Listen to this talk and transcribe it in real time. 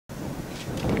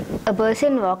A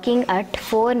person walking at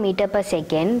 4 meter per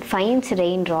second finds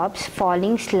raindrops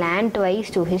falling slantwise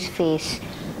to his face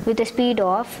with a speed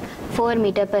of 4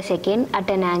 meter per second at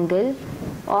an angle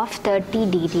of 30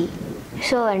 degree.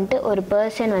 So வந்துட்டு ஒரு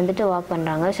person வந்துட்டு walk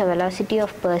பண்ணுறாங்க. So velocity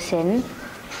of person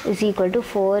is equal to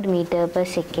 4 meter per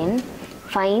second.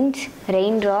 Finds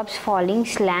raindrops falling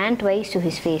slantwise to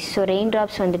his face. So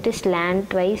raindrops வந்துட்டு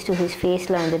slantwise to his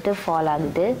faceல வந்துட்டு fall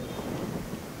ஆகுது.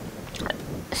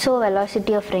 So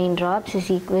velocity of raindrops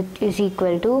is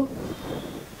equal to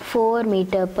 4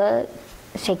 meter per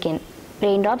second.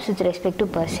 Raindrops with respect to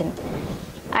person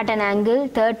at an angle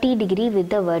 30 degree with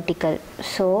the vertical.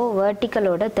 So vertical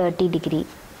oda 30 degree.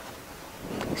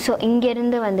 So inge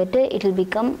irundhu vandittu it will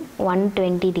become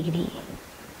 120 degree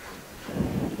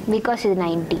because it is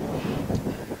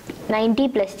 90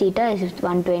 plus theta is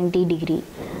 120 degree.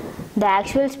 The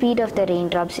actual speed of the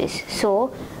raindrops is, so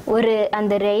ஒரு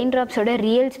அந்த ரெயின்ட்ராப்ஸோட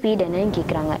real speed என்னன்னு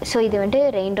கேட்குறாங்க. So இது வந்துட்டு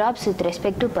Raindrops with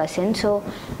respect to person. So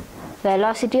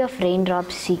velocity of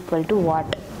Raindrops is equal to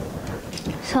what.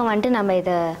 So வந்துட்டு நம்ம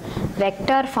இதை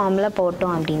vector ஃபார்மில்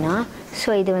போட்டோம் அப்படின்னா,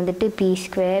 ஸோ இது வந்துட்டு பி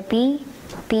ஸ்கொயர்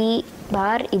பி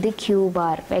பார், இது கியூ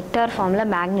பார். வெக்டார்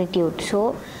ஃபார்மில் மேக்னிடியூட், ஸோ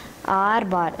ஆர்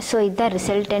பார். ஸோ இதுதான்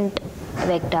ரிசல்டன்ட்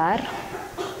வெக்டார்.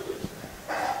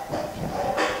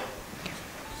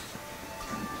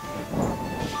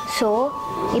 ஸோ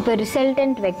இப்போ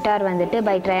ரிசல்டன்ட் வெக்டார் வந்துட்டு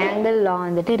பை ட்ரையாங்கிள் லா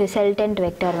வந்துட்டு ரிசல்டன்ட்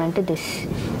வெக்டார் வந்துட்டு this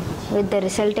with the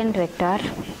resultant vector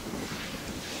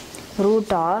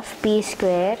root of B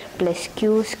square plus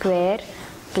Q square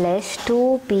plus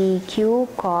 2pq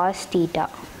cos theta.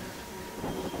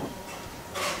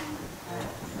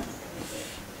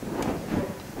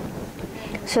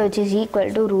 So it is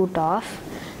equal to root of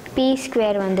B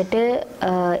square வந்துட்டு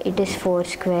it is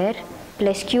 4 square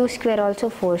plus Q square also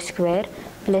 4 square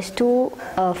plus 2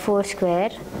 4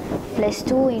 square plus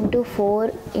 2 into 4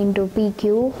 into pq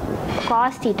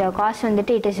cos theta. Cos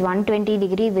வந்துட்டு it is 120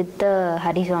 degree with the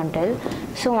horizontal.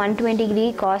 So 120 degree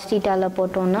cos theta la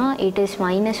போட்டோம்னா it is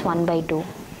minus 1/2.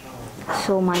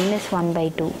 So minus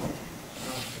 1/2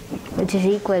 which is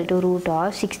equal to root of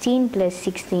 16 plus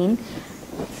 16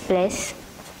 plus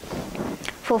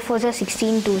 4 4s are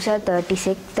 16 2s are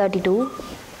 32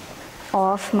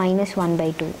 of minus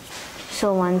 1/2. So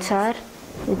 1s are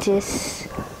which is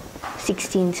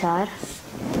 16s are,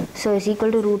 so is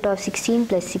equal to root of 16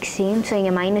 plus 16. So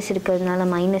inga minus irukradhunala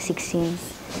minus 16.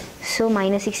 So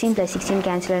minus 16 plus 16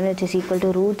 cancel and which is equal to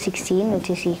root 16 which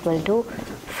is equal to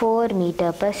 4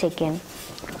 meter per second.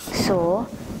 So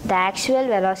the actual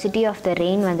velocity of the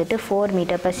rain வந்துட்டு 4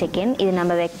 meter per second. இது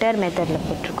நம்ம vector மெத்தடில்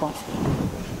போட்டிருக்கோம்.